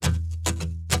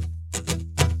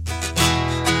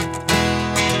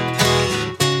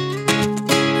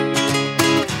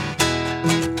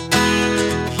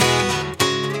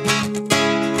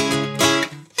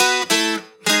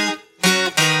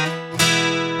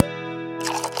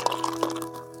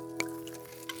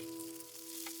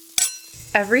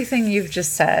Everything you've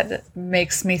just said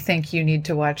makes me think you need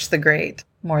to watch The Great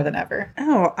more than ever.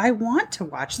 Oh, I want to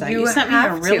watch that. You You sent me a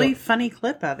have really to. funny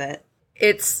clip of it.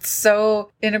 It's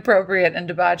so inappropriate and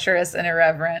debaucherous and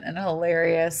irreverent and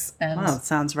hilarious. And Well, it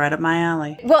sounds right up my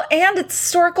alley. well, and it's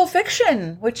historical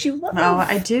fiction, which you love. Oh,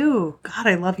 I do. God,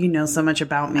 I love you know so much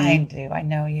about me. I do. I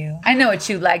know you. I know what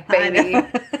you like, baby.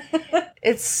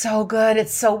 It's so good.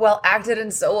 It's so well acted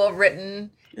and so well written.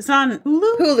 It's on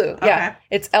Hulu? Hulu, yeah. Okay.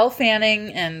 It's Elle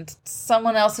Fanning and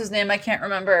someone else's name I can't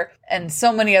remember, and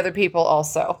so many other people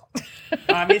also.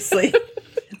 Obviously.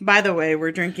 By the way,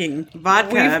 we're drinking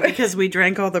vodka because we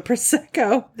drank all the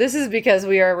Prosecco. This is because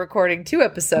we are recording 2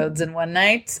 episodes in one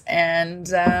night, and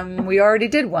we already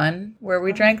did one where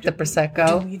we drank the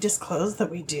Prosecco. Do we disclose that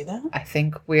we do that? I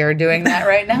think we are doing that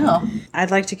right now.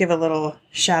 I'd like to give a little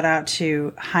shout out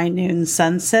to High Noon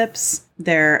Sun Sips.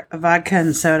 Their vodka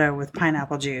and soda with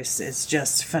pineapple juice is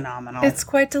just phenomenal. It's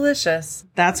quite delicious.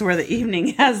 That's where the evening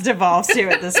has devolved to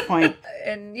at this point.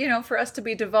 And, you know, for us to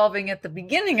be devolving at the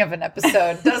beginning of an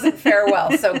episode doesn't fare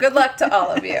well. So good luck to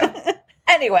all of you.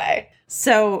 Anyway.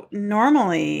 So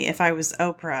normally, if I was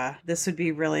Oprah, this would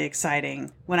be really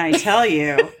exciting. When I tell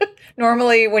you,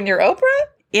 Normally when you're Oprah?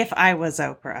 if I was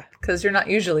Oprah, Because you're not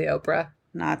usually Oprah.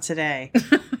 not today.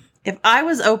 If I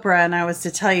was Oprah and I was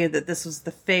to tell you that this was the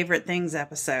favorite things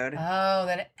episode, Oh,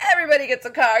 then everybody gets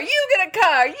a car. You get a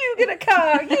car. You get a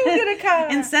car. You get a car.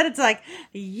 instead it's like,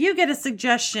 you get a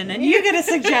suggestion and you get a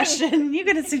suggestion and you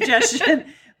get a suggestion.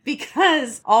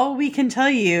 Because all we can tell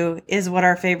you is what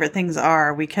our favorite things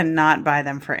are. We cannot buy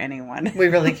them for anyone. We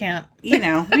really can't. You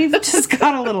know, we've just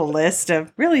got a little list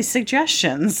of really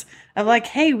suggestions of like,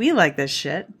 hey, we like this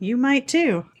shit. You might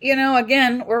too. You know,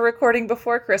 again, we're recording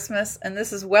before Christmas, and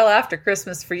this is well after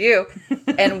Christmas for you.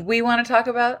 And we want to talk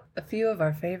about a few of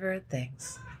our favorite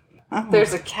things. Oh.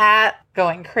 There's a cat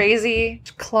going crazy,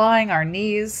 clawing our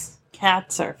knees.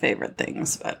 Cats are favorite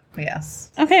things, but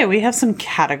Yes. okay, we have some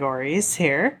categories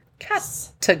here.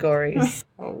 Categories.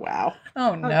 Oh, wow.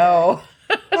 Oh, no.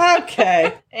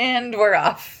 Okay. And we're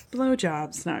off.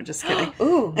 Blowjobs. No, just kidding.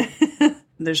 Ooh.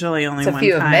 There's really only It's a one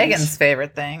few of kind. Megan's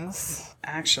favorite things.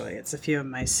 Actually, it's a few of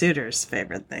my suitors'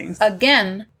 favorite things.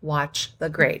 Again, watch The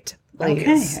Great,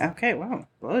 please. Okay, wow.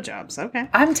 Blowjobs, okay.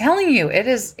 I'm telling you, it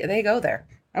is, they go there.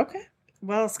 Okay.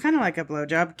 Well, it's kind of like a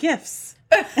blowjob. Gifts.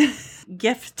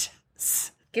 Gifts.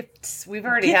 Gifts. We've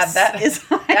already Gifts had that, is-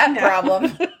 I that know.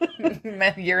 problem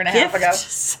a year and a half ago.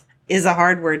 Gifts is a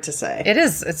hard word to say. It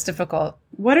is. It's difficult.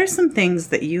 What are some things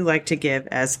that you like to give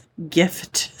as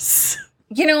gifts?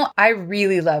 You know, I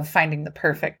really love finding the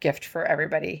perfect gift for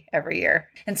everybody every year.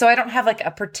 And so I don't have like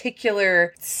a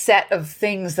particular set of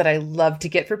things that I love to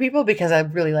get for people because I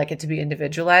really like it to be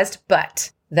individualized.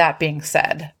 But that being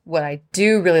said, what I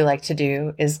do really like to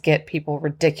do is get people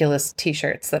ridiculous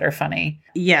t-shirts that are funny.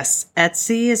 Yes,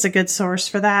 Etsy is a good source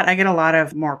for that. I get a lot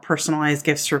of more personalized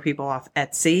gifts for people off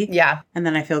Etsy. Yeah. And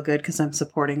then I feel good because I'm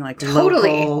supporting like Totally.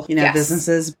 local, Yes.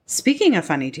 businesses. Speaking of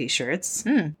funny t-shirts,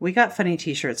 we got funny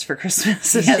t-shirts for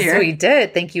Christmas this Yes, year. we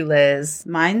did. Thank you, Liz.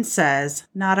 Mine says,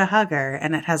 not a hugger,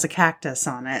 and it has a cactus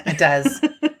on it. It does.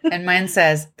 And mine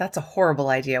says, that's a horrible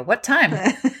idea. What time?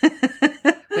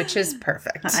 Which is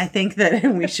perfect. I think that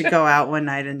we should go out one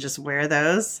night and just wear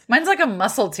those. Mine's like a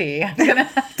muscle tee. I'm going to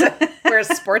have to wear a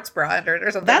sports bra under it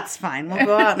or something. That's fine. We'll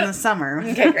go out in the summer.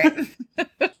 Okay, great.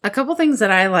 A couple things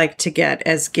that I like to get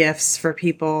as gifts for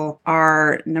people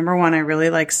are, number one, I really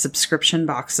like subscription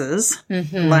boxes.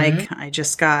 Like I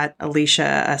just got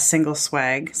Alicia a single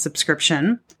swag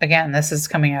subscription. Again, this is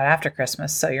coming out after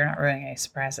Christmas, so you're not ruining any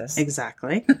surprises.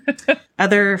 Exactly.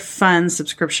 Other fun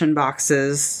subscription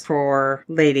boxes for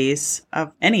ladies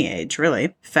of any age,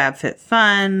 really.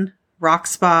 FabFitFun,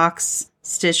 Roxbox,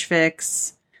 Stitch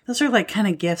Fix. Those are like kind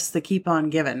of gifts that keep on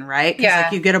giving, right? 'Cause, Yeah.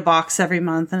 like you get a box every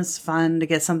month and it's fun to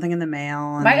get something in the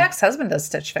mail. And My ex-husband does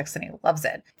Stitch Fix and he loves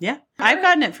it. yeah. I've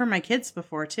gotten it for my kids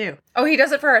before too. Oh, he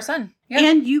does it for our son. Yeah.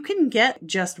 And you can get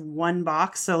just one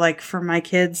box. So like for my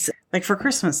kids, like for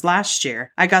Christmas last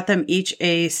year, I got them each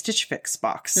a Stitch Fix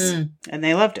box and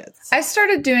they loved it. I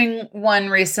started doing one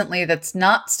recently that's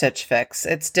not Stitch Fix.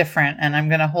 It's different, and I'm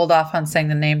going to hold off on saying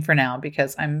the name for now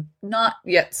because I'm not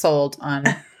yet sold on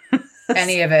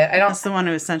any of it. I don't. That's the one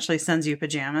who essentially sends you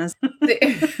pajamas.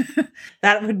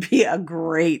 That would be a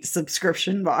great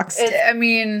subscription box. I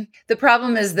mean, the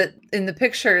problem is that in the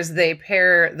pictures they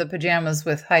pair the pajamas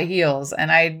with high heels,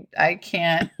 and I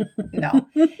can't. No,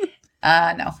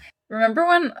 no. Remember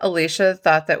when Alicia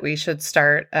thought that we should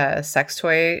start a sex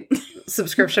toy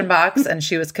subscription box, and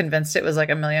she was convinced it was like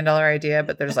 $1 million idea,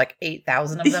 but there's like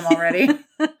 8,000 of them already.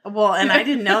 Well, and I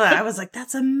didn't know that. I was like,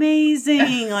 that's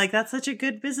amazing. Like, that's such a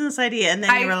good business idea. And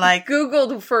then you were like,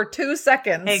 Googled for 2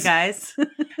 seconds. hey, guys.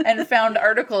 And found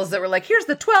articles that were like, here's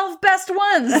the 12 best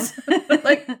ones.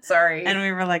 Like, sorry. And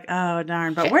we were like, oh,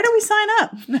 darn. But where do we sign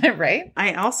up? Right?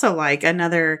 I also like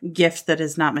another gift that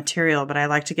is not material, but I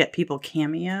like to get people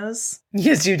cameos.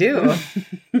 Yes, you do.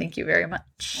 Thank you very much.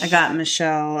 I got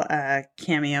Michelle a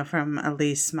cameo from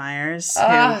Elise Myers, who,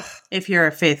 Ugh. if you're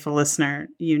a faithful listener,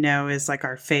 you know is like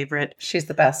our favorite She's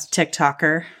the best.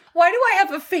 TikToker. Why do I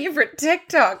have a favorite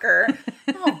TikToker?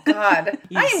 Oh, God.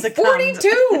 You I am succumbed.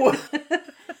 42.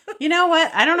 You know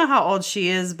what? I don't know how old she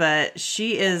is, but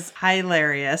she is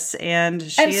hilarious, and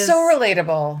she And is so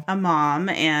relatable. a mom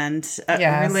and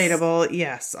Yes. relatable.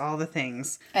 Yes, all the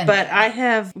things. And- But I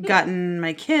have gotten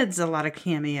my kids a lot of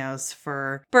cameos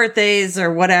for birthdays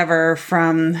or whatever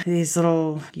from these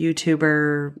little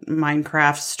YouTuber,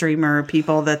 Minecraft streamer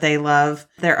people that they love.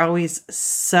 They're always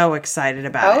so excited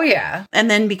about it. Oh, yeah. And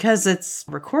then because it's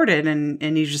recorded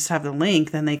and you just have the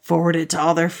link, then they forward it to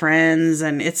all their friends.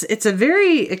 And it's a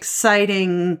very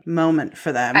exciting moment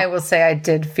for them. I will say I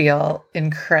did feel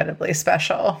incredibly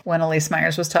special when Elise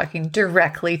Myers was talking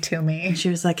directly to me. She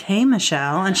was like, hey,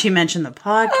 Michelle. And she mentioned the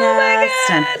podcast. Oh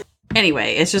my And God.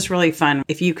 anyway, it's just really fun.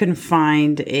 If you can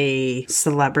find a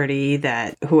celebrity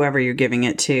that whoever you're giving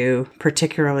it to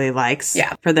particularly likes,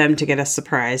 Yeah. for them to get a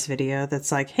surprise video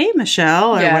that's like, hey,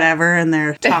 Michelle, or Yeah. whatever, and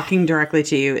they're talking directly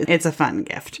to you. It's a fun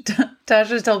gift.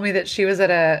 Tasha told me that she was at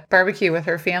a barbecue with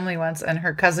her family once and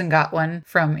her cousin got one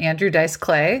from Andrew Dice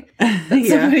Clay that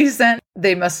somebody sent.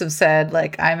 They must have said,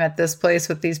 like, I'm at this place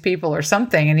with these people or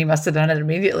something. And he must have done it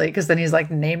immediately because then he's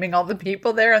like naming all the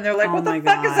people there and they're like, Oh what the my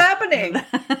fuck is God.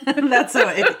 happening? That's so,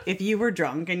 if you were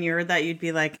drunk and you heard that, you'd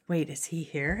be like, wait, is he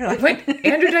here? Like, Wait,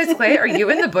 Andrew Dice Clay, are you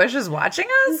in the bushes watching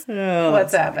us? oh,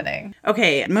 What's happening?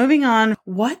 Okay, moving on.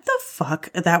 What the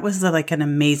fuck? That was like an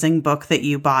amazing book that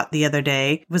you bought the other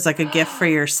day. It was like a gift for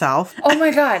yourself. Oh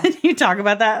my God. Can you talk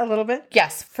about that a little bit?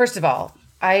 Yes. First of all,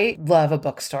 I love a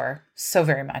bookstore so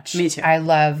very much. Me too. I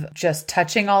love just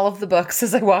touching all of the books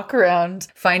as I walk around,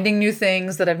 finding new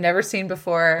things that I've never seen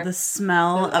before. The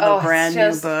smell of Oh, a brand new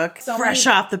just book, so fresh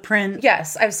many- off the print.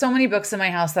 Yes, I have so many books in my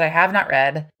house that I have not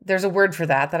read. There's a word for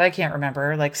that I can't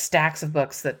remember, like stacks of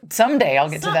books that someday I'll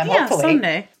get to them, hopefully.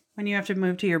 Someday. When you have to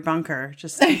move to your bunker,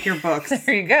 just take your books.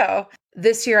 There you go.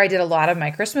 This year I did a lot of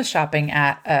my Christmas shopping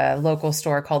at a local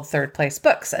store called Third Place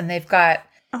Books, and they've got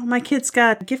Oh, my kids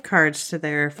got gift cards to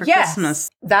there for Yes. Christmas.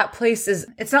 That place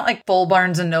it's not like full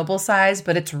Barnes and Noble size,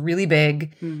 but it's really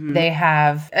big. Mm-hmm. They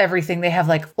have everything. They have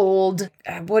like old,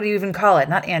 what do you even call it?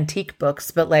 Not antique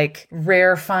books, but like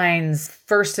rare finds,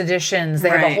 first editions. They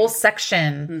have a Right. whole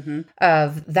section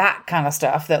of that kind of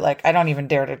stuff that like I don't even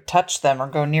dare to touch them or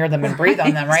go near them and breathe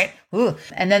on them, right? Ooh.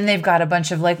 And then they've got a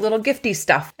bunch of like little gifty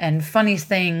stuff and funny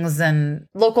things and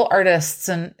local artists.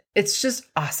 And it's just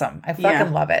awesome. I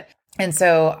fucking love it. And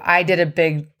so I did a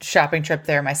big shopping trip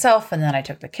there myself, and then I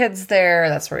took the kids there.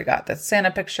 That's where we got the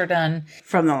Santa picture done.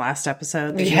 From the last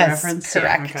episode that you Yes, referenced?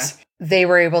 correct. Yeah, okay. They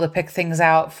were able to pick things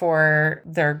out for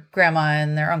their grandma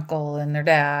and their uncle and their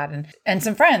dad and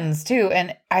some friends too.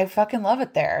 And I fucking love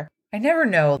it there. I never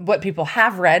know what people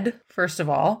have read, first of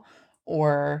all,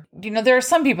 or, there are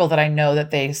some people that I know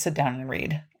that they sit down and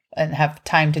read and have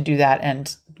time to do that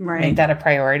and make that a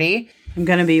priority. I'm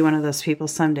going to be one of those people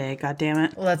someday. God damn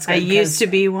it. Well, that's good, I used to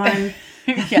be one.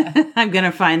 Yeah. I'm going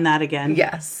to find that again.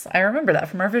 Yes, I remember that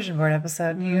from our vision board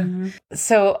episode.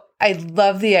 So I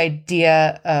love the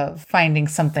idea of finding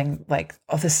something like,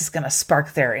 oh, this is going to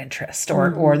spark their interest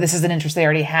or this is an interest they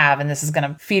already have and this is going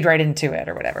to feed right into it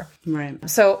or whatever. Right.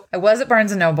 So I was at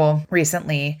Barnes & Noble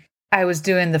recently. I was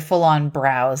doing the full-on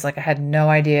browse. Like I had no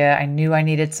idea. I knew I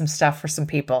needed some stuff for some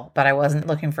people, but I wasn't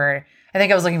looking for... I think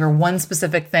I was looking for one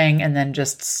specific thing and then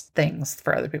just things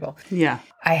for other people. Yeah.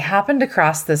 I happened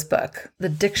across this book, The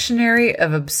Dictionary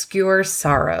of Obscure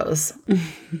Sorrows.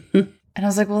 And I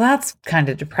was like, well, that's kind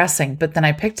of depressing. But then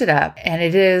I picked it up and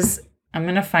it is, I'm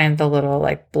going to find the little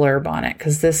like blurb on it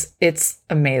because it's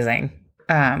amazing.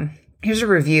 Here's a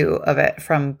review of it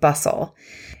from Bustle.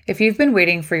 If you've been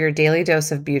waiting for your daily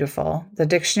dose of beautiful, the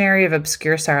Dictionary of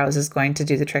Obscure Sorrows is going to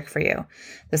do the trick for you.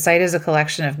 The site is a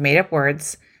collection of made-up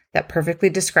words that perfectly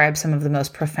describe some of the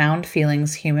most profound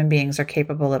feelings human beings are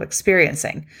capable of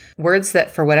experiencing. Words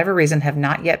that, for whatever reason, have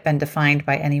not yet been defined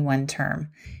by any one term.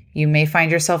 You may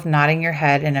find yourself nodding your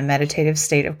head in a meditative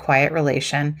state of quiet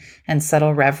relation and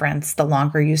subtle reverence the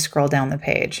longer you scroll down the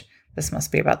page. This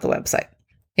must be about the website.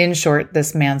 In short,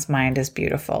 this man's mind is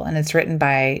beautiful, and it's written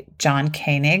by John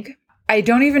Koenig. I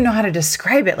don't even know how to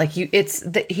describe it. Like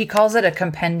he calls it a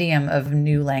compendium of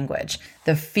new language.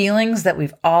 The feelings that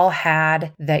we've all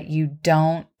had that you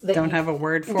don't have a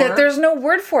word for. That there's no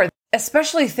word for,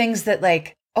 especially things that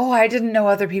like, oh, I didn't know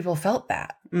other people felt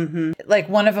that. Mm-hmm. Like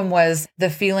one of them was the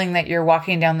feeling that you're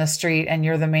walking down the street and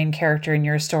you're the main character in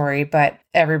your story, but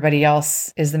everybody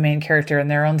else is the main character in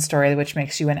their own story, which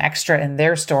makes you an extra in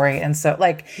their story. And so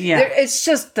like, it's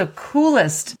just the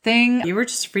coolest thing. You were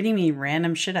just reading me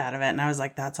random shit out of it. And I was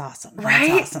like, that's awesome. Right?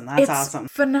 That's awesome. That's awesome.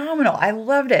 Phenomenal. I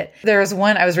loved it. There was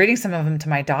one, I was reading some of them to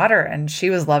my daughter and she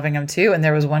was loving them too. And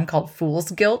there was one called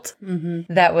Fool's Guilt.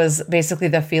 Mm-hmm. That was basically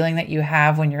the feeling that you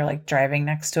have when you're like driving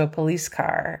next to a police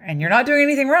car and you're not doing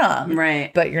anything wrong.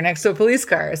 Right. But you're next to a police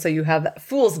car. So you have that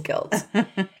fool's guilt.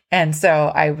 And so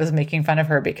I was making fun of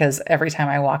her because every time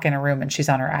I walk in a room and she's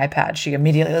on her iPad, she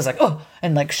immediately was like, oh,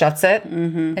 and like shuts it.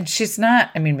 Mm-hmm. And she's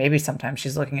not, I mean, maybe sometimes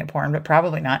she's looking at porn, but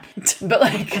probably not. But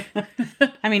like,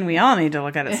 I mean, we all need to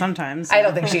look at it sometimes. I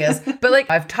don't think she is. But like,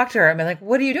 I've talked to her. I'm like,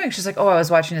 what are you doing? She's like, oh, I was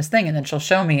watching this thing. And then she'll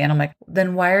show me. And I'm like,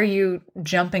 then why are you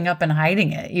jumping up and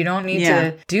hiding it? You don't need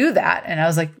to do that. And I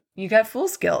was like, you got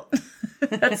fool's guilt.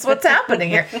 That's what's happening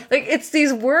here. Like, it's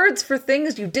these words for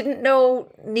things you didn't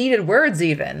know needed words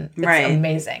even. It's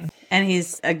amazing. And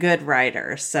he's a good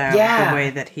writer. So the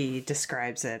way that he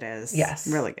describes it is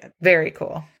really good. Very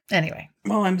cool. Anyway.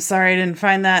 Well, I'm sorry I didn't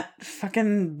find that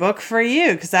fucking book for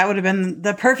you because that would have been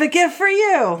the perfect gift for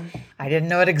you. I didn't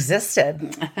know it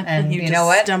existed. And you just know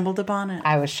what? Stumbled upon it.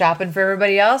 I was shopping for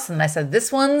everybody else and I said,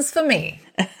 this one's for me.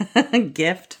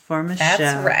 Gift for Michelle.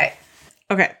 That's right.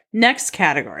 Okay. Next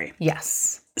category.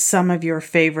 Yes. Some of your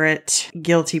favorite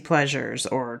guilty pleasures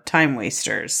or time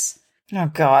wasters. Oh,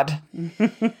 God.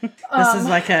 This is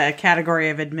like a category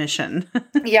of admission.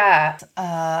 Yeah.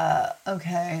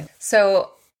 Okay.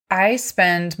 So I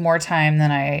spend more time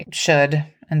than I should,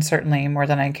 and certainly more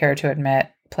than I care to admit,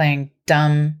 playing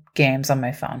dumb games on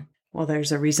my phone. Well,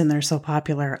 there's a reason they're so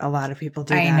popular. A lot of people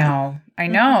do that. I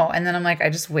know. And then I'm like, I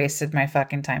just wasted my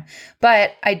fucking time.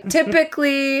 But I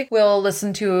typically will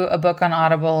listen to a book on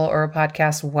Audible or a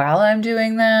podcast while I'm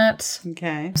doing that.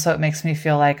 Okay. So it makes me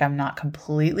feel like I'm not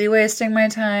completely wasting my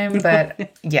time.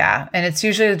 But yeah. And it's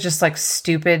usually just like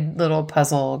stupid little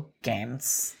puzzle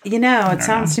games. You know, it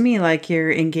sounds to me like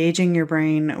you're engaging your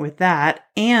brain with that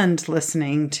and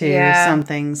listening to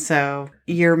something. So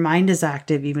your mind is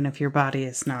active even if your body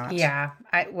is not. Yeah.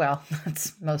 Well,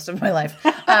 that's most of my life.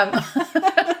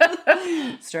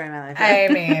 Story of my life. I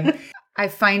mean, I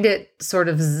find it sort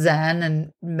of zen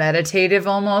and meditative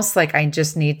almost. Like I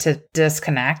just need to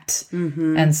disconnect.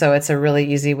 Mm-hmm. And so it's a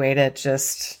really easy way to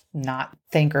just not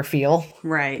think or feel.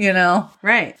 Right. You know?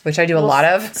 Right. Which I do a lot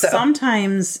of. So.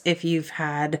 Sometimes if you've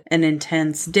had an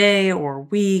intense day or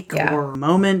week or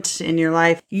moment in your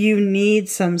life, you need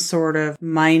some sort of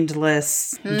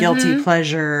mindless, guilty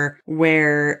pleasure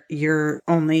where you're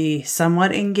only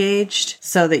somewhat engaged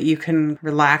so that you can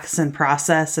relax and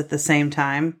process at the same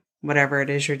time, whatever it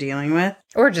is you're dealing with.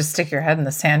 Or just stick your head in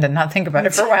the sand and not think about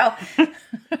it for a while.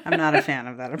 I'm not a fan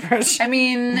of that approach. I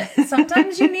mean,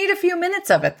 sometimes you need a few minutes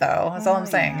of it, though. That's all I'm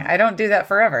saying. I don't do that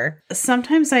forever.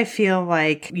 Sometimes I feel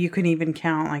like you can even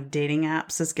count like dating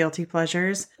apps as guilty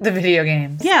pleasures. The video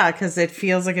games. Yeah, because it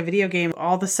feels like a video game.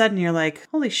 All of a sudden you're like,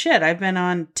 holy shit, I've been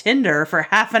on Tinder for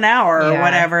half an hour or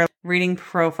whatever, reading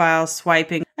profiles,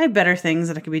 swiping. I have better things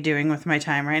that I could be doing with my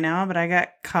time right now, but I got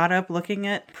caught up looking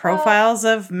at profiles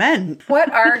of men.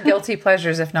 What are guilty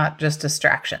pleasures if not just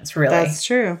distractions, really? That's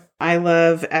true. I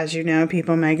love, as you know,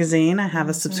 People Magazine. I have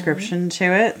a subscription to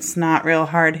it. It's not real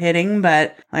hard hitting,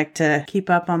 but I like to keep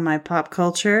up on my pop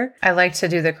culture. I like to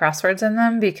do the crosswords in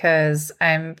them because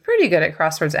I'm pretty good at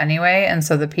crosswords anyway. And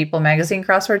so the People Magazine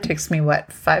crossword takes me,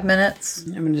 5 minutes?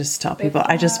 I'm going to just tell people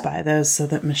I just buy those so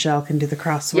that Michelle can do the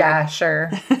crossword. Yeah,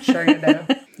 sure. Sure you do.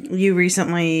 You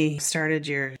recently started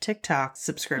your TikTok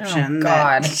subscription. Oh,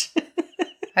 God.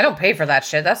 I don't pay for that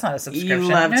shit. That's not a subscription. You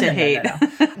love to hate.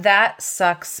 No. That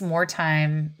sucks more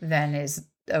time than is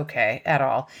okay at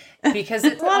all. Because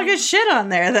it's a lot of good shit on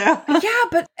there, though. Yeah,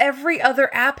 but every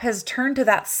other app has turned to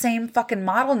that same fucking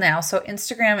model now. So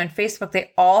Instagram and Facebook,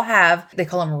 they all have, they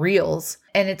call them reels.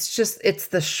 And it's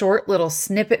the short little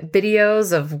snippet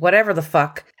videos of whatever the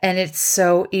fuck. And it's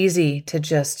so easy to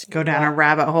just go down a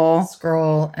rabbit hole.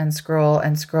 Scroll and scroll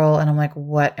and scroll. And I'm like,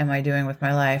 what am I doing with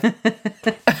my life?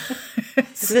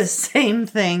 It's the same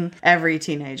thing every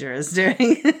teenager is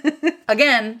doing.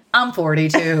 Again, I'm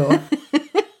 42.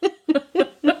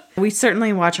 We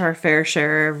certainly watch our fair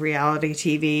share of reality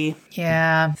TV.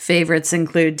 Yeah. Favorites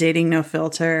include Dating No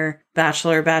Filter,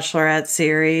 Bachelor, Bachelorette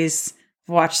series.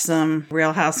 Watch some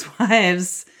Real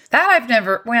Housewives. That I've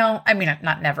never, well, I mean,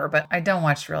 not never, but I don't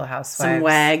watch Real Housewives. Some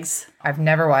wags. I've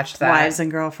never watched that. Wives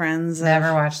and girlfriends.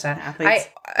 Never watched that. Athletes.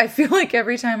 I feel like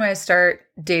every time I start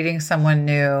dating someone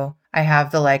new, I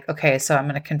have the like, okay, so I'm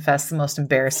going to confess the most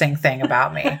embarrassing thing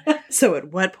about me. So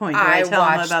at what point do I tell them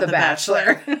watched about The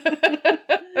Bachelor?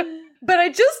 But I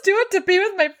just do it to be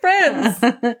with my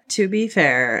friends. To be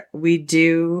fair, we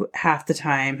do half the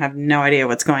time have no idea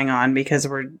what's going on because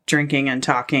we're drinking and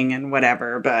talking and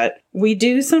whatever, but we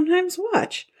do sometimes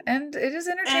watch. And it is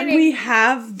entertaining. And we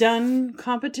have done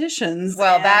competitions.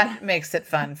 Well, and that makes it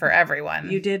fun for everyone.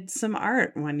 you did some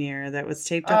art one year that was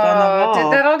taped up on the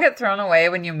wall. Did that all get thrown away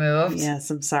when you moved?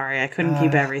 Yes, I'm sorry. I couldn't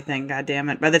keep everything. God damn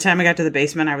it. By the time I got to the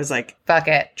basement, I was like, Fuck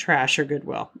it. trash or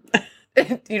Goodwill.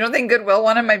 You don't think Goodwill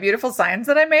wanted my beautiful signs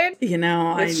that I made? You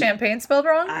know, With champagne spelled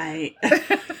wrong?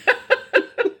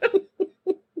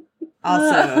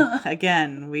 Also,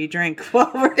 again, we drink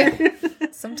while we're...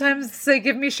 Sometimes they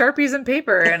give me Sharpies and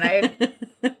paper and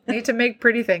I need to make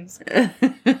pretty things.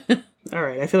 All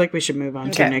right, I feel like we should move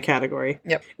on to a new category.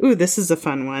 Yep. Ooh, this is a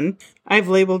fun one. I've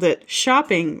labeled it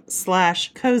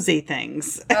shopping/cozy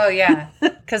things. Oh, yeah.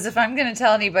 Because if I'm going to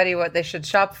tell anybody what they should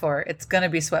shop for, it's going to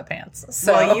be sweatpants.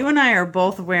 So Well, you and I are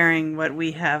both wearing what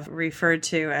we have referred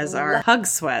to as our hug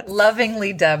sweats.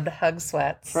 lovingly dubbed hug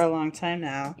sweats. For a long time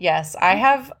now. Yes, I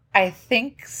have, I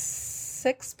think,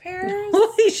 6 pairs.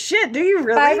 Holy shit, do you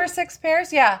really? 5 or 6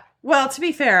 pairs, yeah. Well, to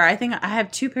be fair, I think I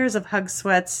have 2 pairs of hug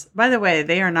sweats. By the way,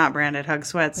 they are not branded hug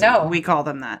sweats. No. We call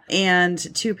them that. And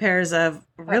 2 pairs of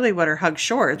really what are hug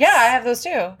shorts. Yeah, I have those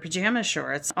too. Pajama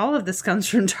shorts. All of this comes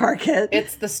from Target.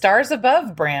 It's the Stars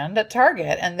Above brand at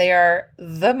Target, and they are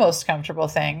the most comfortable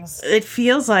things. It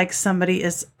feels like somebody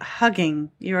is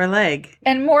hugging your leg.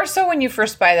 And more so when you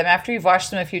first buy them. After you've washed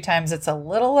them a few times, it's a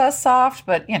little less soft,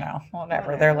 but you know,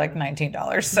 whatever. They're like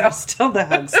 $19. So Still the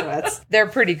hug sweats. they're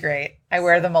pretty great. I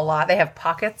wear them a lot. They have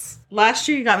pockets. Last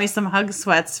year you got me some hug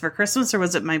sweats for Christmas, or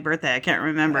was it my birthday? I can't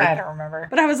remember. I don't remember.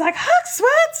 But I was like, hug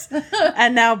sweats!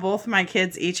 And now both my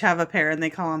kids each have a pair and they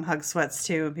call them hug sweats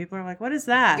too. And people are like, what is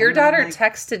that? Your And I'm daughter like,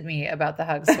 texted me about the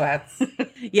hug sweats.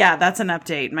 yeah, that's an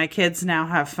update. My kids now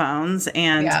have phones,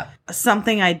 and Yeah.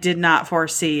 something I did not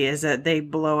foresee is that they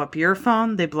blow up your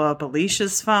phone, they blow up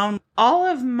Alicia's phone. All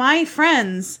of my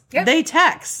friends, Yeah. they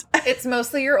text. It's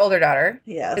mostly your older daughter.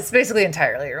 Yes. It's basically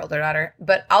entirely your older daughter,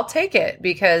 but I'll take it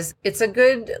because it's a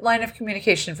good line of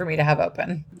communication for me to have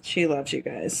open. She loves you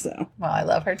guys, so. Well, I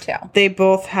love her too. They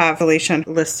both have Alicia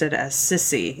listed as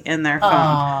Sissy in their phone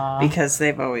Aw. because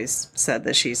they've always said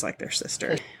that she's like their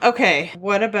sister. Okay,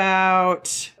 what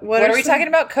about... What are we talking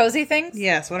about? Cozy things?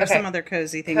 Yes, what are Okay. some other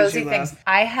cozy things Cozy you things. love?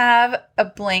 I have a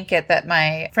blanket that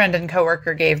my friend and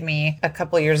coworker gave me a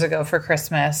couple years ago for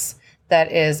Christmas that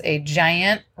is a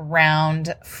giant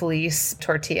round fleece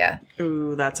tortilla.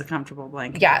 Ooh, that's a comfortable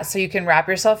blanket. Yeah, so you can wrap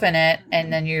yourself in it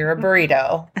and then you're a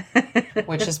burrito,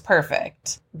 which is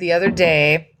perfect. The other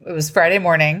day, it was Friday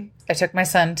morning. I took my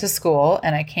son to school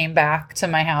and I came back to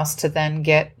my house to then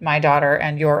get my daughter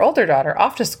and your older daughter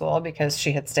off to school because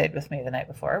she had stayed with me the night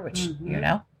before, which you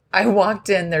know. I walked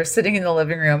in, they're sitting in the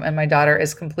living room, and my daughter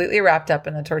is completely wrapped up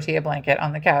in the tortilla blanket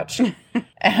on the couch.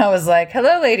 And I was like,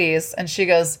 hello, ladies. And she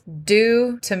goes,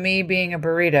 due to me being a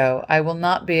burrito, I will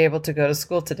not be able to go to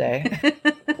school today.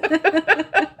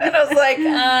 And I was like,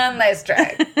 nice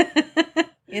try.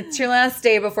 It's your last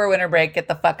day before winter break. Get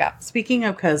the fuck up. Speaking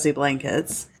of cozy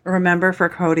blankets, remember for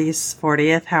Cody's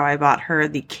 40th how I bought her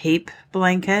the cape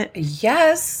blanket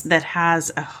Yes. that has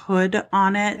a hood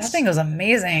on it? That thing was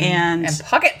amazing. And-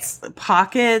 pockets.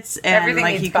 Pockets, and Everything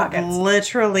like needs you pockets. could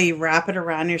literally wrap it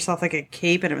around yourself like a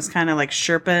cape, and it was kind of like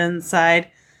Sherpa inside.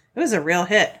 It was a real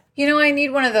hit. You know, I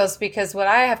need one of those because what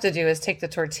I have to do is take the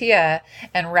tortilla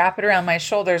and wrap it around my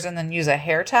shoulders and then use a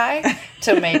hair tie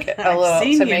to make it a little I've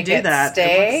seen to you make do it that.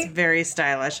 stay. It looks very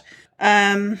stylish.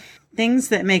 Things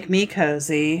that make me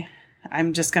cozy.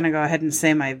 I'm just going to go ahead and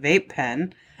say my vape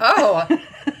pen. Oh,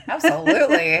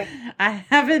 absolutely. I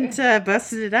haven't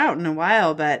busted it out in a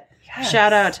while, but Yes.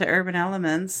 shout out to Urban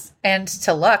Elements. And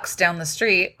to Lux down the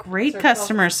street. Great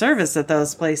customer service at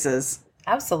those places.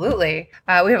 Absolutely.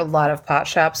 We have a lot of pot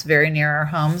shops very near our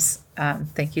homes.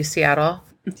 Thank you, Seattle,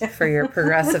 for your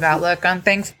progressive outlook on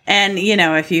things. And, you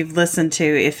know, if you've listened to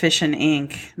Efficient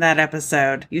Inc., that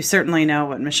episode, you certainly know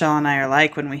what Michelle and I are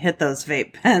like when we hit those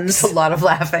vape pens. It's a lot of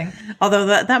laughing. Although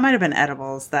that might have been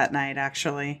edibles that night,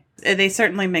 actually. They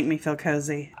certainly make me feel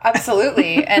cozy.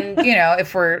 Absolutely. And, you know,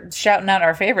 if we're shouting out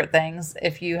our favorite things,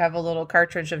 if you have a little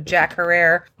cartridge of Jack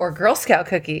Herrera or Girl Scout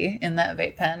cookie in that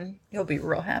vape pen, you'll be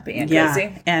real happy and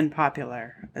cozy. And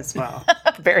popular as well.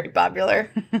 Very popular.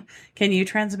 Can you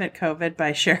transmit COVID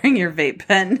by sharing your vape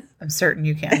pen? I'm certain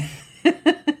you can.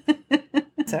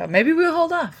 So maybe we'll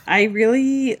hold off. I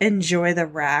really enjoy the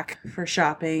rack for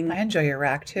shopping. I enjoy your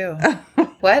rack too.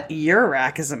 What? Your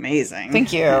rack is amazing.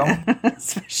 Thank you.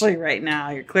 Especially right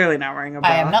now. You're clearly not wearing a bra.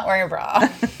 I am not wearing a bra.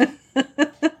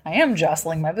 I am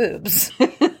jostling my boobs.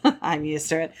 I'm used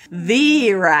to it.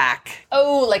 The rack.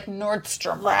 Oh, like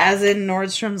Nordstrom rack. As in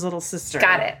Nordstrom's little sister.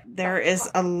 Got it. There is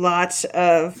a lot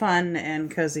of fun and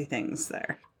cozy things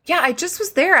there. Yeah, I just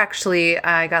was there actually.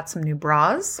 I got some new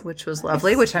bras, which was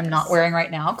lovely, which I'm not wearing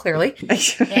right now, clearly.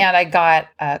 And I got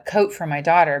a coat for my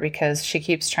daughter because she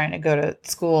keeps trying to go to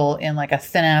school in like a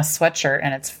thin ass sweatshirt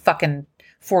and it's fucking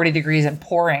 40 degrees and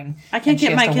pouring. I can't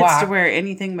get my kids to wear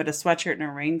anything but a sweatshirt and a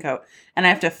raincoat. And I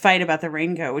have to fight about the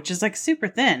raincoat, which is like super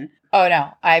thin. Oh,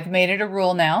 no. I've made it a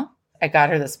rule now. I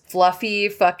got her this fluffy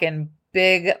fucking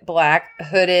big black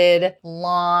hooded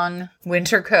long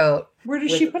winter coat. Where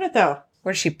does she put it though?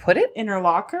 Where does she put it? In her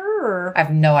locker or? I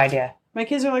have no idea. My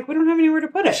kids are like, we don't have anywhere to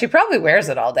put it. She probably wears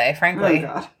it all day, frankly. Oh,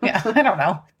 God. Yeah, I don't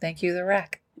know. Thank you, the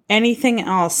rack. Anything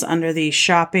else under the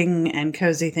shopping and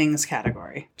cozy things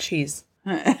category? Cheese.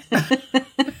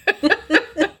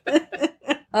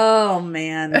 Oh,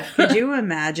 man. Could you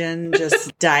imagine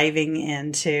just diving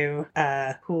into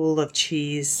a pool of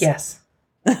cheese? Yes.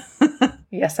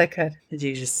 Yes, I could. Did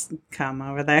you just come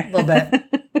over there? A little bit.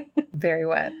 Very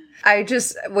wet.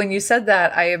 When you said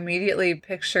that, I immediately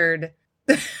pictured,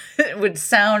 it would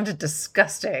sound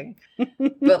disgusting,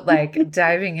 but like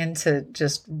diving into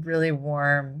just really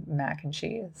warm mac and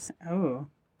cheese. Oh,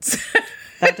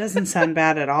 that doesn't sound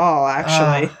bad at all,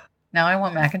 actually. Now I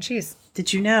want mac and cheese.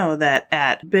 Did you know that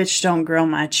at Bitch Don't Grill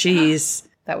My Cheese,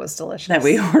 that was delicious, that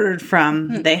we ordered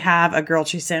from, they have a grilled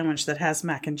cheese sandwich that has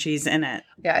mac and cheese in it.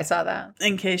 Yeah, I saw that.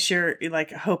 In case you're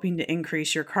like hoping to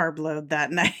increase your carb load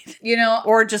that night. You know,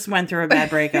 or just went through a bad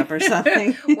breakup or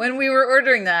something. When we were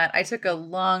ordering that, I took a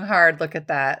long, hard look at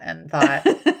that and thought,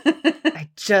 I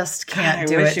just can't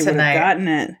do it tonight. Gotten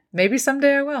it. Maybe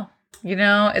someday I will. You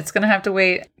know, it's going to have to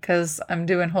wait because I'm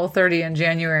doing Whole30 in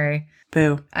January.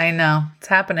 Boo. I know. It's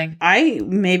happening. I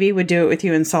maybe would do it with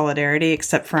you in solidarity,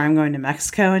 except for I'm going to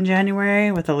Mexico in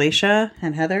January with Alicia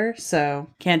and Heather. So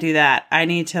can't do that. I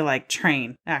need to like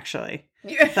train, actually.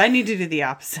 So I need to do the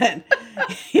opposite.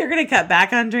 You're going to cut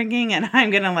back on drinking and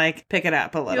I'm going to like pick it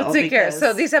up a little. You'll take care.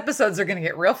 So these episodes are going to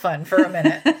get real fun for a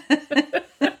minute.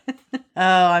 Oh,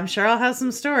 I'm sure I'll have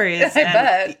some stories. I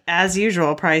bet. As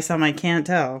usual, probably some I can't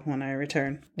tell when I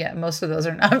return. Yeah, most of those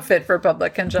are not fit for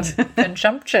public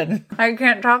consumption. I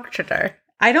can't talk today.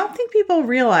 I don't think people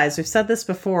realize, we've said this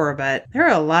before, but there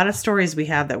are a lot of stories we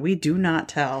have that we do not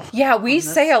tell. Yeah, we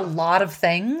say a lot of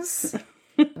things,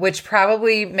 which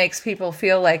probably makes people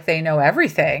feel like they know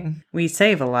everything. We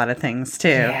save a lot of things, too.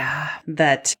 Yeah.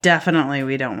 That definitely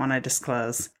we don't want to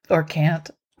disclose. Or can't.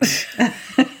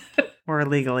 Or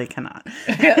legally cannot.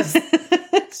 Yes.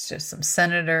 It's just some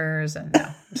senators and no,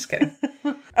 I'm just kidding.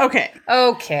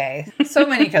 Okay. So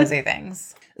many cozy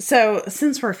things. So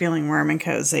since we're feeling warm and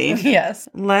cozy, yes,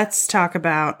 let's talk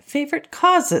about favorite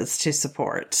causes to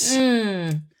support.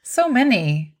 So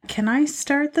many. Can I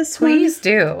start this one? Please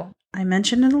do. I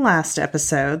mentioned in the last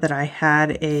episode that I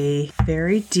had a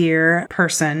very dear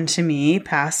person to me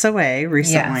pass away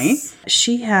recently. Yes.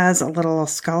 She has a little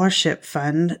scholarship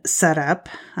fund set up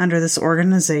under this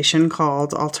organization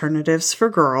called Alternatives for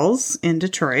Girls in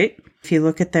Detroit. If you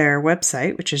look at their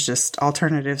website, which is just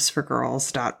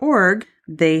alternativesforgirls.org,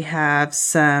 they have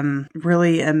some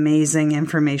really amazing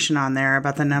information on there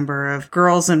about the number of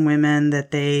girls and women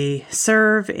that they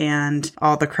serve and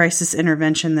all the crisis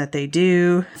intervention that they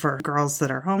do for girls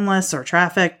that are homeless or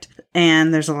trafficked.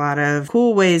 And there's a lot of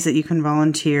cool ways that you can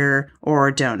volunteer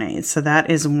or donate. So that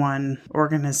is one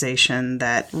organization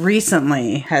that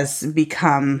recently has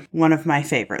become one of my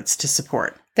favorites to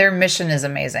support. Their mission is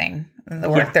amazing. The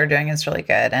work they're doing is really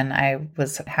good, and I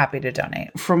was happy to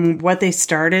donate. From what they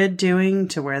started doing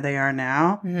to where they are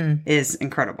now is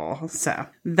incredible. So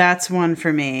that's one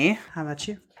for me. How about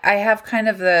you? I have kind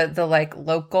of the like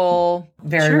local,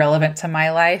 very relevant to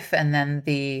my life, and then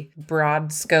the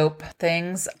broad scope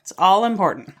things. It's all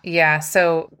important. Yeah.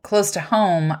 So close to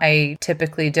home, I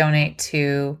typically donate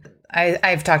to...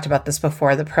 I've talked about this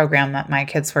before, the program that my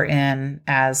kids were in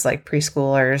as like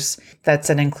preschoolers. That's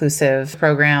an inclusive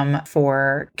program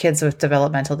for kids with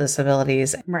developmental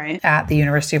disabilities at the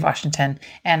University of Washington.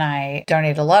 And I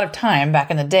donated a lot of time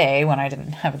back in the day when I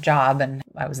didn't have a job and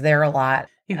I was there a lot.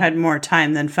 You had more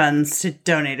time than funds to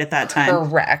donate at that time.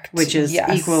 Correct. Which is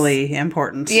equally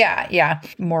important. Yeah.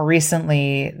 More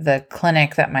recently, the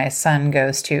clinic that my son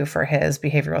goes to for his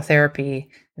behavioral therapy,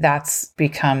 that's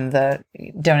become the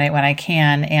donate when I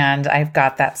can. And I've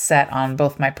got that set on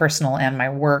both my personal and my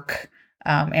work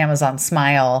Amazon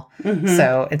Smile.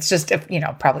 So it's just,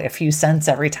 probably a few cents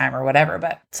every time or whatever,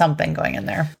 but something going in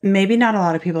there. Maybe not a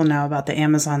lot of people know about the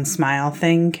Amazon Smile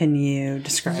thing. Can you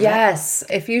describe it? Yes.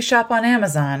 If you shop on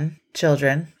Amazon,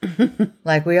 children,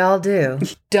 like we all do,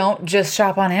 don't just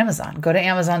shop on Amazon. Go to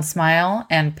Amazon Smile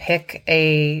and pick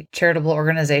a charitable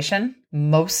organization.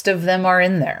 Most of them are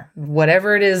in there.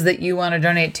 Whatever it is that you want to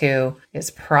donate to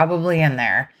is probably in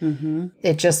there.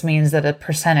 It just means that a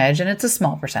percentage, and it's a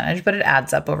small percentage, but it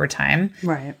adds up over time.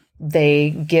 Right. They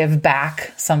give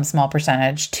back some small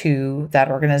percentage to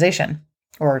that organization,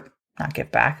 or not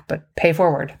give back, but pay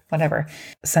forward, whatever.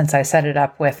 Since I set it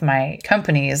up with my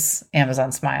company's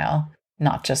Amazon Smile,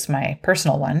 not just my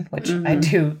personal one, which I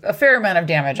do a fair amount of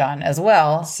damage on as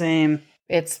well. Same.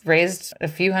 It's raised a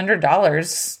few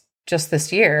 $100s just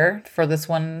this year for this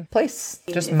one place.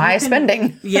 Just my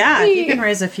spending. Yeah, if you can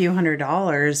raise a few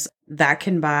 $100s, that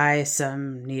can buy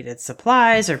some needed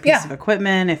supplies or piece of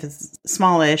equipment if it's a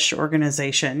smallish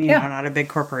organization, you know, not a big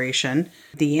corporation.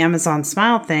 The Amazon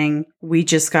Smile thing, we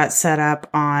just got set up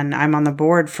I'm on the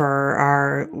board for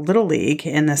our Little League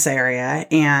in this area,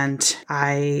 and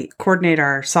I coordinate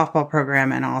our softball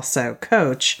program and also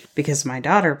coach because my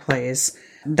daughter plays.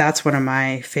 That's one of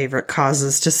my favorite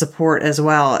causes to support as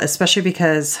well, especially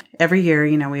because every year,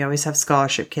 we always have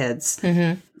scholarship kids.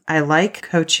 I like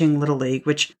coaching Little League,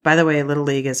 which, by the way, Little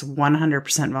League is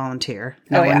 100% volunteer.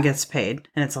 No one gets paid,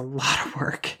 and it's a lot of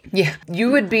work. Yeah. You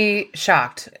would be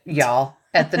shocked, y'all,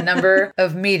 at the number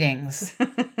of meetings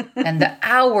and the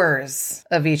hours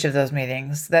of each of those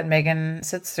meetings that Megan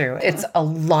sits through. It's a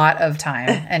lot of time,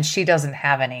 and she doesn't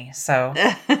have any, so...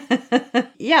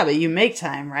 Yeah, but you make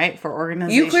time, right, for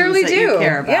organizations you clearly do. You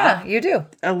care about. Yeah, you do.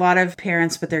 A lot of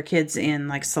parents put their kids in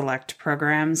like select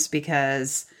programs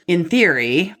because in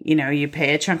theory, you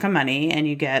pay a chunk of money and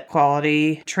you get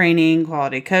quality training,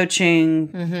 quality coaching,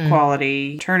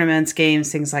 quality tournaments,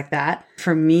 games, things like that.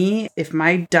 For me, if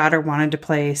my daughter wanted to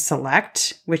play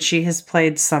select, which she has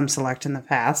played some select in the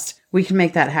past, we can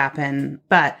make that happen.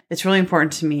 But it's really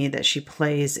important to me that she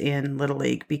plays in Little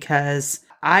League because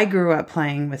I grew up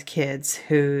playing with kids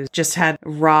who just had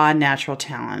raw natural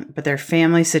talent, but their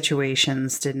family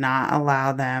situations did not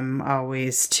allow them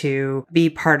always to be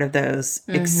part of those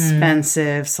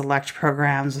expensive select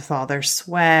programs with all their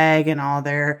swag and all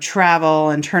their travel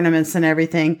and tournaments and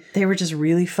everything. They were just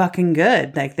really fucking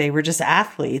good. Like they were just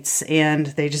athletes and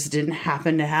they just didn't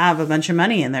happen to have a bunch of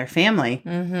money in their family.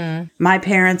 My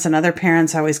parents and other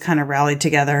parents always kind of rallied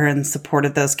together and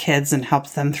supported those kids and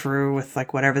helped them through with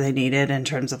like whatever they needed in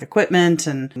terms of equipment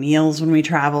and meals when we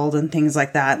traveled and things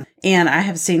like that. And I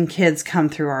have seen kids come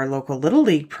through our local Little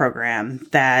League program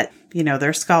that,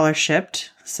 they're scholarshiped,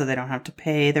 so they don't have to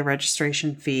pay the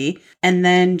registration fee. And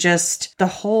then just the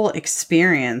whole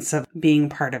experience of being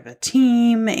part of a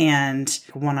team and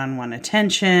one-on-one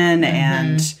attention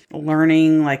and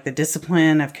learning like the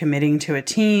discipline of committing to a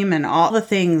team and all the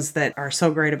things that are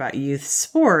so great about youth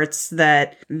sports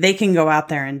that they can go out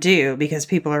there and do because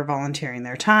people are volunteering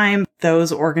their time.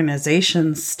 Those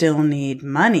organizations still need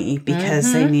money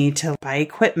because they need to buy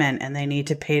equipment and they need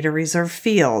to pay to reserve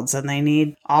fields and they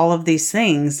need all of these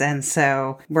things. And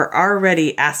so we're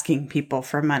already asking people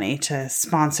for money to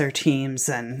sponsor teams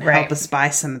and help us buy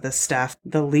some of this stuff.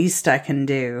 The least I can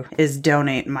do is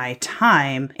donate my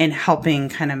time in helping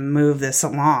kind of move this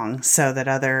along so that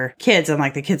other kids, and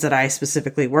like the kids that I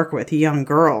specifically work with, young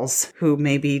girls who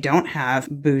maybe don't have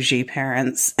bougie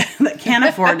parents that can't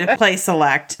afford to play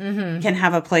select, can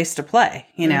have a place to play,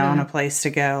 and a place to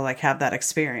go, like have that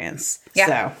experience. Yeah.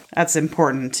 So that's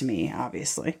important to me,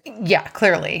 obviously. Yeah,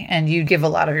 clearly. And you give a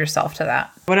lot of yourself to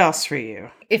that. What else for you?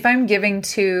 If I'm giving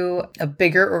to a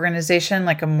bigger organization,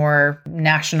 like a more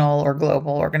national or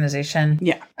global organization,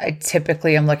 I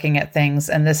typically am looking at things,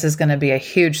 and this is going to be a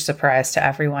huge surprise to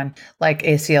everyone, like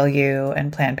ACLU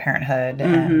and Planned Parenthood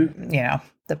and,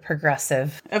 the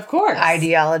progressive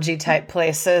ideology type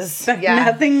places.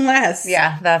 Nothing less.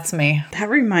 Yeah, that's me. That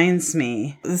reminds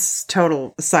me, this is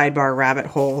total sidebar rabbit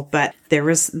hole, but there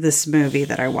was this movie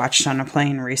that I watched on a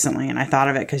plane recently, and I thought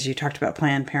of it because you talked about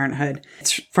Planned Parenthood.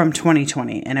 It's from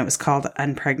 2020, and it was called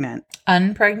Unpregnant.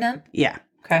 Unpregnant? Yeah.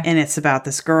 Okay. And it's about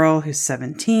this girl who's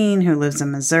 17 who lives in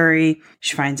Missouri.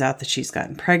 She finds out that she's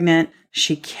gotten pregnant.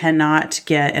 She cannot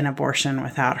get an abortion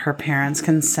without her parents'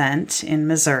 consent in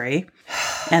Missouri.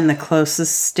 And the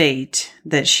closest state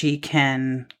that she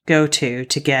can go to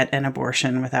get an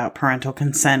abortion without parental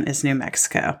consent is New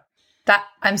Mexico.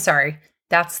 I'm sorry.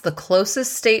 That's the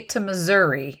closest state to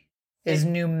Missouri. is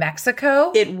New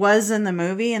Mexico. It was in the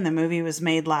movie, and the movie was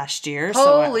made last year.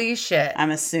 So Holy shit. I'm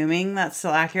assuming that's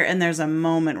still accurate. And there's a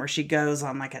moment where she goes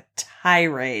on like a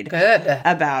tirade Good.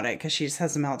 about it because she just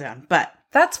has a meltdown. But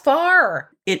That's far.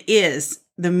 it is.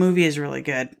 The movie is really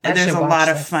good. I There's should a watch lot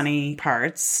of this. funny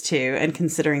parts too. And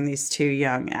considering these two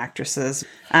young actresses,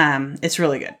 it's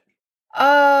really good.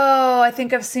 Oh, I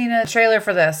think I've seen a trailer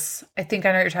for this. I think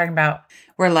I know what you're talking about.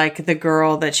 Where like the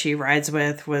girl that she rides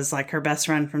with was like her best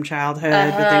friend from childhood,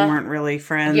 but they weren't really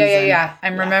friends. Yeah.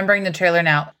 I'm remembering the trailer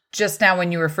now. Just now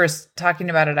when you were first talking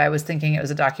about it, I was thinking it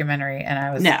was a documentary and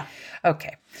I was... No.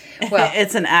 Okay. Well,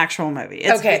 It's an actual movie.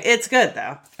 It's good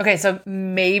though. okay. So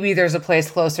maybe there's a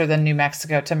place closer than New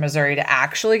Mexico to Missouri to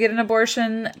actually get an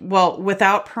abortion. Well,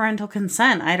 without parental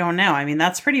consent, I don't know. I mean,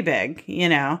 that's pretty big, you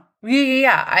know.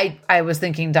 Yeah. I was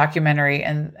thinking documentary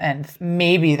and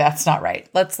maybe that's not right.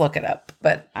 Let's look it up.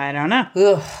 But I don't know.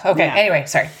 ugh, okay. Yeah. Anyway,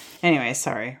 sorry. Anyway,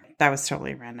 sorry. That was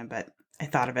totally random, but I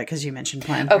thought of it because you mentioned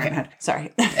Planned Okay. Parenthood.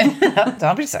 Sorry.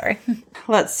 Don't be sorry.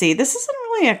 Let's see. This isn't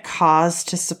really a cause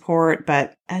to support,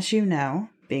 but as you know,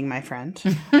 being my friend,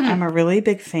 I'm a really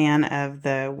big fan of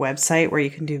the website where you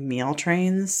can do meal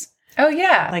trains. Oh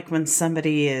yeah. Like when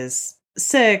somebody is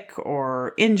sick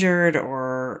or injured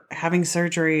or having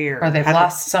surgery Or they've had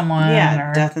lost someone.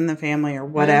 yeah, or... death in the family or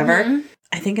whatever. Mhm.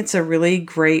 I think it's a really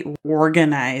great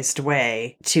organized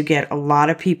way to get a lot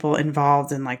of people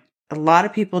involved in like a lot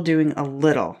of people doing a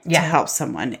little to help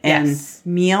someone. And Yes.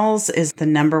 meals is the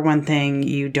number one thing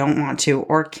you don't want to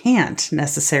or can't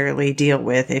necessarily deal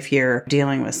with if you're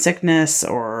dealing with sickness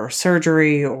or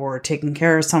surgery or taking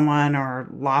care of someone or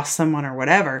lost someone or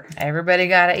whatever. Everybody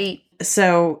gotta eat.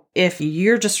 So if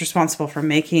you're just responsible for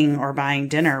making or buying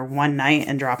dinner one night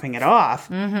and dropping it off,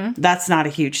 that's not a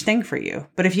huge thing for you.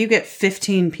 But if you get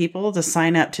 15 people to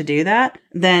sign up to do that,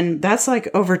 then that's like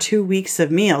over 2 weeks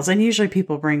of meals. And usually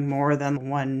people bring more than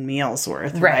one meal's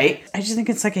worth, right? I just think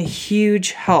it's like a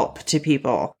huge help to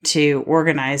people to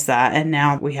organize that. And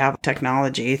now we have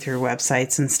technology through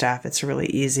websites and stuff. It's really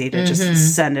easy to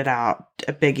just send it out,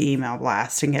 a big email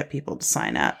blast and get people to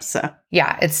sign up. So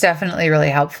Yeah, it's definitely really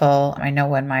helpful. I know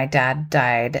when my dad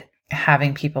died,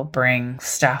 having people bring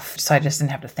stuff, so I just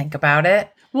didn't have to think about it.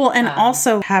 well, and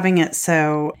also having it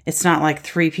so it's not like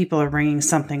 3 people are bringing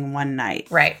something one night.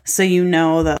 Right. So you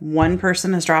know that one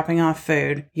person is dropping off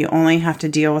food. You only have to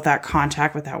deal with that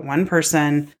contact with that one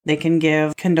person. They can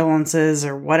give condolences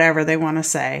or whatever they want to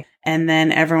say. And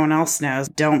then everyone else knows,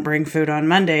 don't bring food on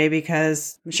Monday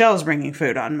because Michelle's bringing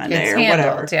food on Monday It's or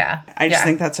handled, whatever. yeah. I just Yeah.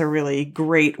 think that's a really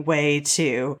great way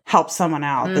to help someone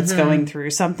out that's going through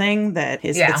something that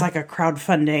is, Yeah. it's like a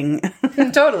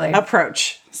crowdfunding Totally.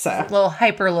 approach. So little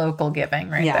hyper local giving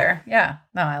right Yeah. there. Yeah.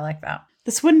 No, I like that.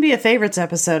 this wouldn't be a favorites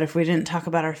episode if we didn't talk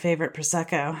about our favorite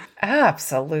Prosecco.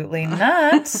 Absolutely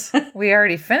not. We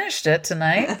already finished it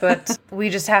tonight, but we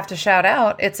just have to shout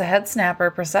out it's a Head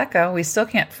Snapper Prosecco. We still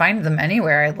can't find them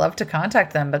anywhere. I'd love to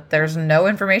contact them, but there's no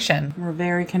information. We're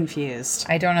very confused.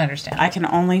 I don't understand. I can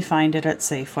only find it at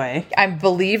Safeway. I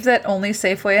believe that only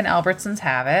Safeway and Albertsons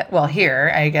have it. Well,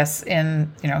 here, I guess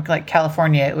in, like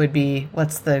California, it would be,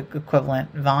 what's the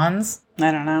equivalent? Vaughn's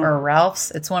I don't know. or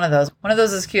Ralph's? It's one of those. One of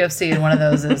those is QFC and one of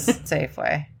those is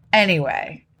Safeway.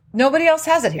 Anyway, nobody else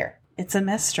has it here. It's a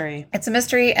mystery. It's a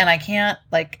mystery and I can't,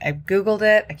 I've Googled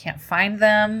it. I can't find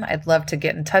them. I'd love to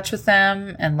get in touch with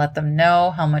them and let them know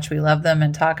how much we love them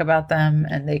and talk about them.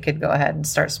 And they could go ahead and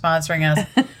start sponsoring us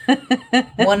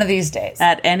one of these days.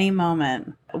 At any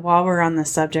moment, while we're on the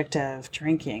subject of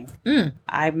drinking,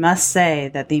 I must say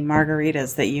that the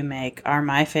margaritas that you make are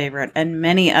my favorite and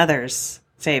many others'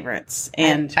 favorites.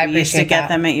 And I we used to appreciate get that.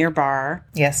 them at your bar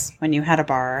Yes. when you had a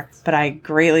bar. But I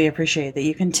greatly appreciate that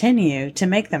you continue to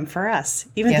make them for us,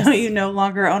 even Yes. though you no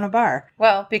longer own a bar.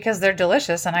 Well, because they're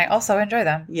delicious and I also enjoy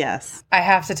them. Yes. I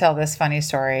have to tell this funny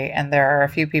story, and there are a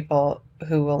few people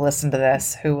who will listen to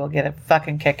this who will get a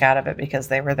fucking kick out of it because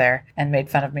they were there and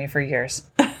made fun of me for years.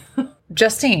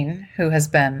 Justine, who has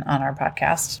been on our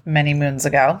podcast many moons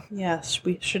ago, Yes,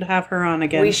 we should have her on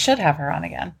again. we should have her on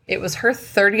again. It was her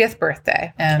 30th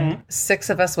birthday, and 6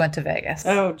 of us went to Vegas.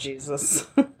 Oh, Jesus.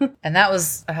 And that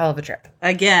was a hell of a trip.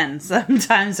 Again,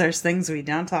 sometimes there's things we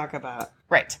don't talk about.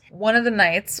 Right. One of the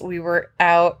nights we were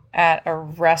out at a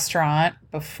restaurant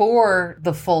before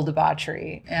the full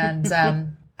debauchery, and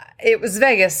it was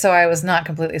Vegas, so I was not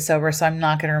completely sober, so I'm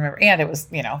not going to remember. And it was,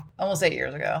 almost 8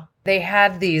 years ago. They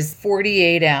had these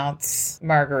 48-ounce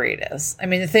margaritas. I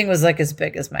mean, the thing was like as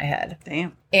big as my head.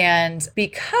 Damn. And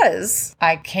because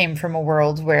I came from a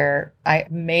world where I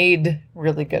made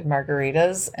really good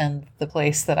margaritas and the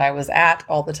place that I was at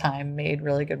all the time made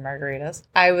really good margaritas,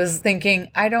 I was thinking,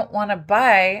 I don't want to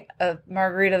buy a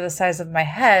margarita the size of my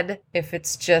head if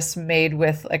it's just made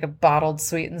with like a bottled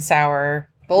sweet and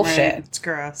sour bullshit. Right. It's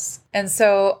gross. And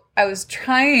so I was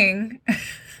trying...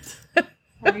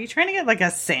 Are you trying to get like a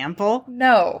sample?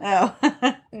 No.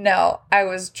 Oh. No, I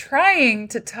was trying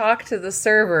to talk to the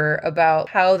server about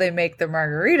how they make their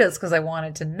margaritas because I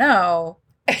wanted to know.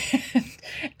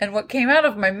 And what came out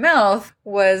of my mouth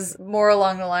was more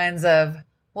along the lines of,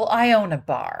 well, I own a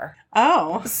bar.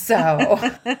 Oh. So.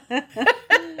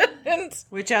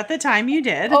 Which at the time you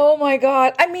did. Oh my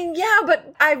God. I mean, yeah,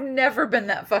 but I've never been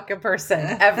that fucking person.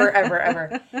 Ever, ever,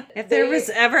 ever. If there was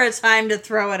ever a time to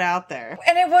throw it out there.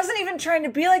 And I wasn't even trying to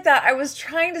be like that. I was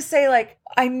trying to say, like,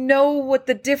 I know what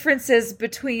the difference is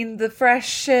between the fresh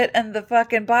shit and the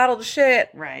fucking bottled shit.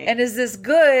 Right. And is this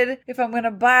good if I'm going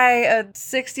to buy a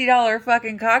 $60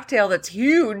 fucking cocktail that's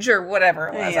huge or whatever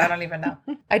it was? Yeah. I don't even know.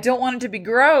 I don't want it to be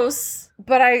gross,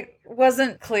 but I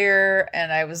wasn't clear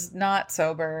and I was not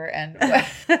sober. And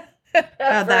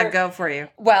how'd that go for you?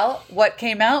 Well, what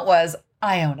came out was,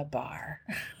 I own a bar.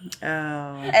 Oh.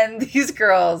 And these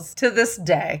girls, to this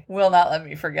day, will not let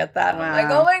me forget that. Wow. I'm like,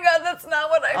 oh my God, that's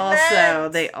not what I meant. Also,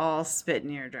 they all spit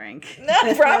in your drink.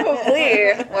 No,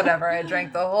 probably. Whatever. I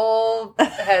drank the whole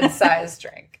head-sized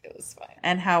drink. It was fine.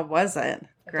 And how was it?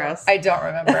 Gross. I don't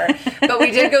remember. But we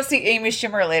did go see Amy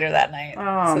Schumer later that night.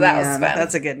 Oh, so that was man. fun.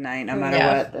 That's a good night, no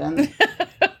matter what, then.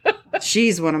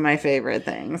 She's one of my favorite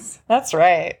things. That's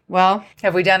right. Well,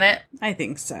 have we done it? I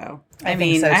think so. I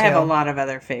think so, I have too. a lot of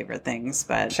other favorite things,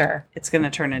 but Sure. it's going to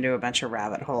turn into a bunch of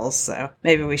rabbit holes, so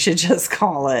maybe we should just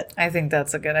call it. I think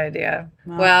that's a good idea.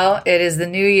 Well, it is the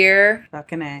new year.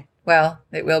 Fucking A. Well,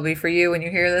 it will be for you when you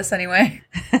hear this anyway.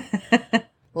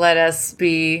 Let us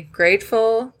be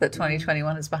grateful that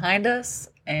 2021 is behind us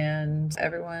and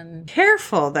everyone...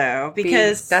 Careful, though,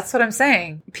 because that's what I'm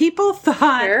saying. people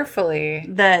thought Carefully.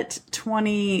 that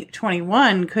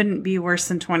 2021 couldn't be worse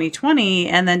than 2020,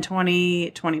 and then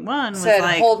 2021 was Said,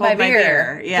 like, hold my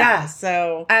beer. Yeah. Yeah.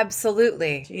 So,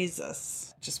 Absolutely.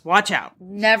 Jesus. Just watch out.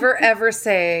 Never ever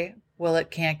say, well,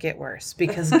 it can't get worse.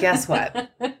 Because guess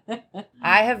what?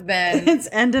 I have been... It's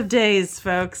end of days,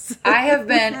 folks. I have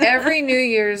been every New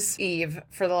Year's Eve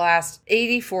for the last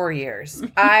 84 years.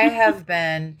 I have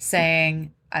been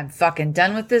saying, I'm fucking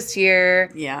done with this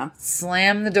year. Yeah.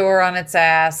 Slam the door on its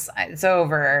ass. It's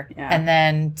over. Yeah. And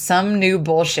then some new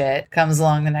bullshit comes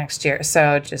along the next year.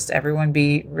 So just everyone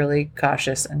be really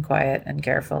cautious and quiet and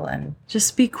careful and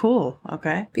Just be cool,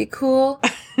 okay? be cool.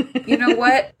 You know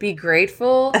what? Be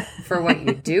grateful for what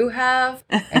you do have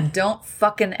and don't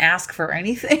fucking ask for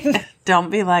anything.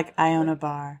 Don't be like, I own a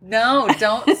bar. No,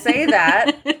 don't say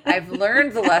that. I've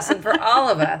learned the lesson for all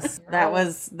of us. That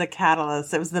was the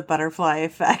catalyst. It was the butterfly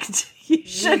effect. You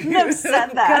shouldn't have said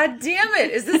that. God damn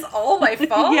it. Is this all my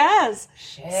fault? Yes.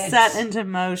 Shit. Set into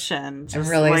motion. Just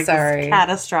really like this sorry.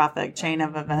 catastrophic chain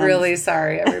of events. Really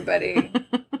sorry, everybody.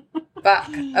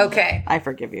 Fuck. Okay. I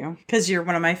forgive you. Because you're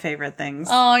one of my favorite things.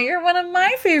 Oh, you're one of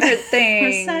my favorite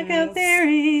things. Prosecco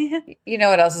Theory. You know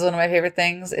what else is one of my favorite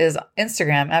things? Is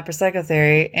Instagram at Prosecco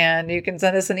Theory. And you can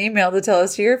send us an email to tell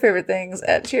us your favorite things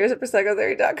at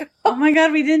cheers@proseccotheory.com. Oh my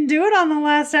God, we didn't do it on the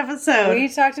last episode. We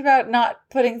talked about not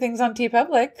putting things on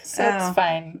TeePublic, so Oh. it's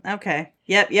fine. Okay.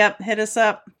 Yep. Hit us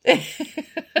up.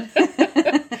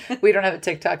 We don't have a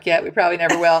TikTok yet. We probably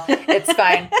never will. It's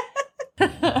fine.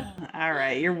 All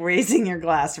right. You're raising your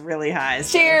glass really high.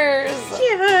 So. Cheers.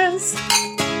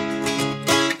 Cheers.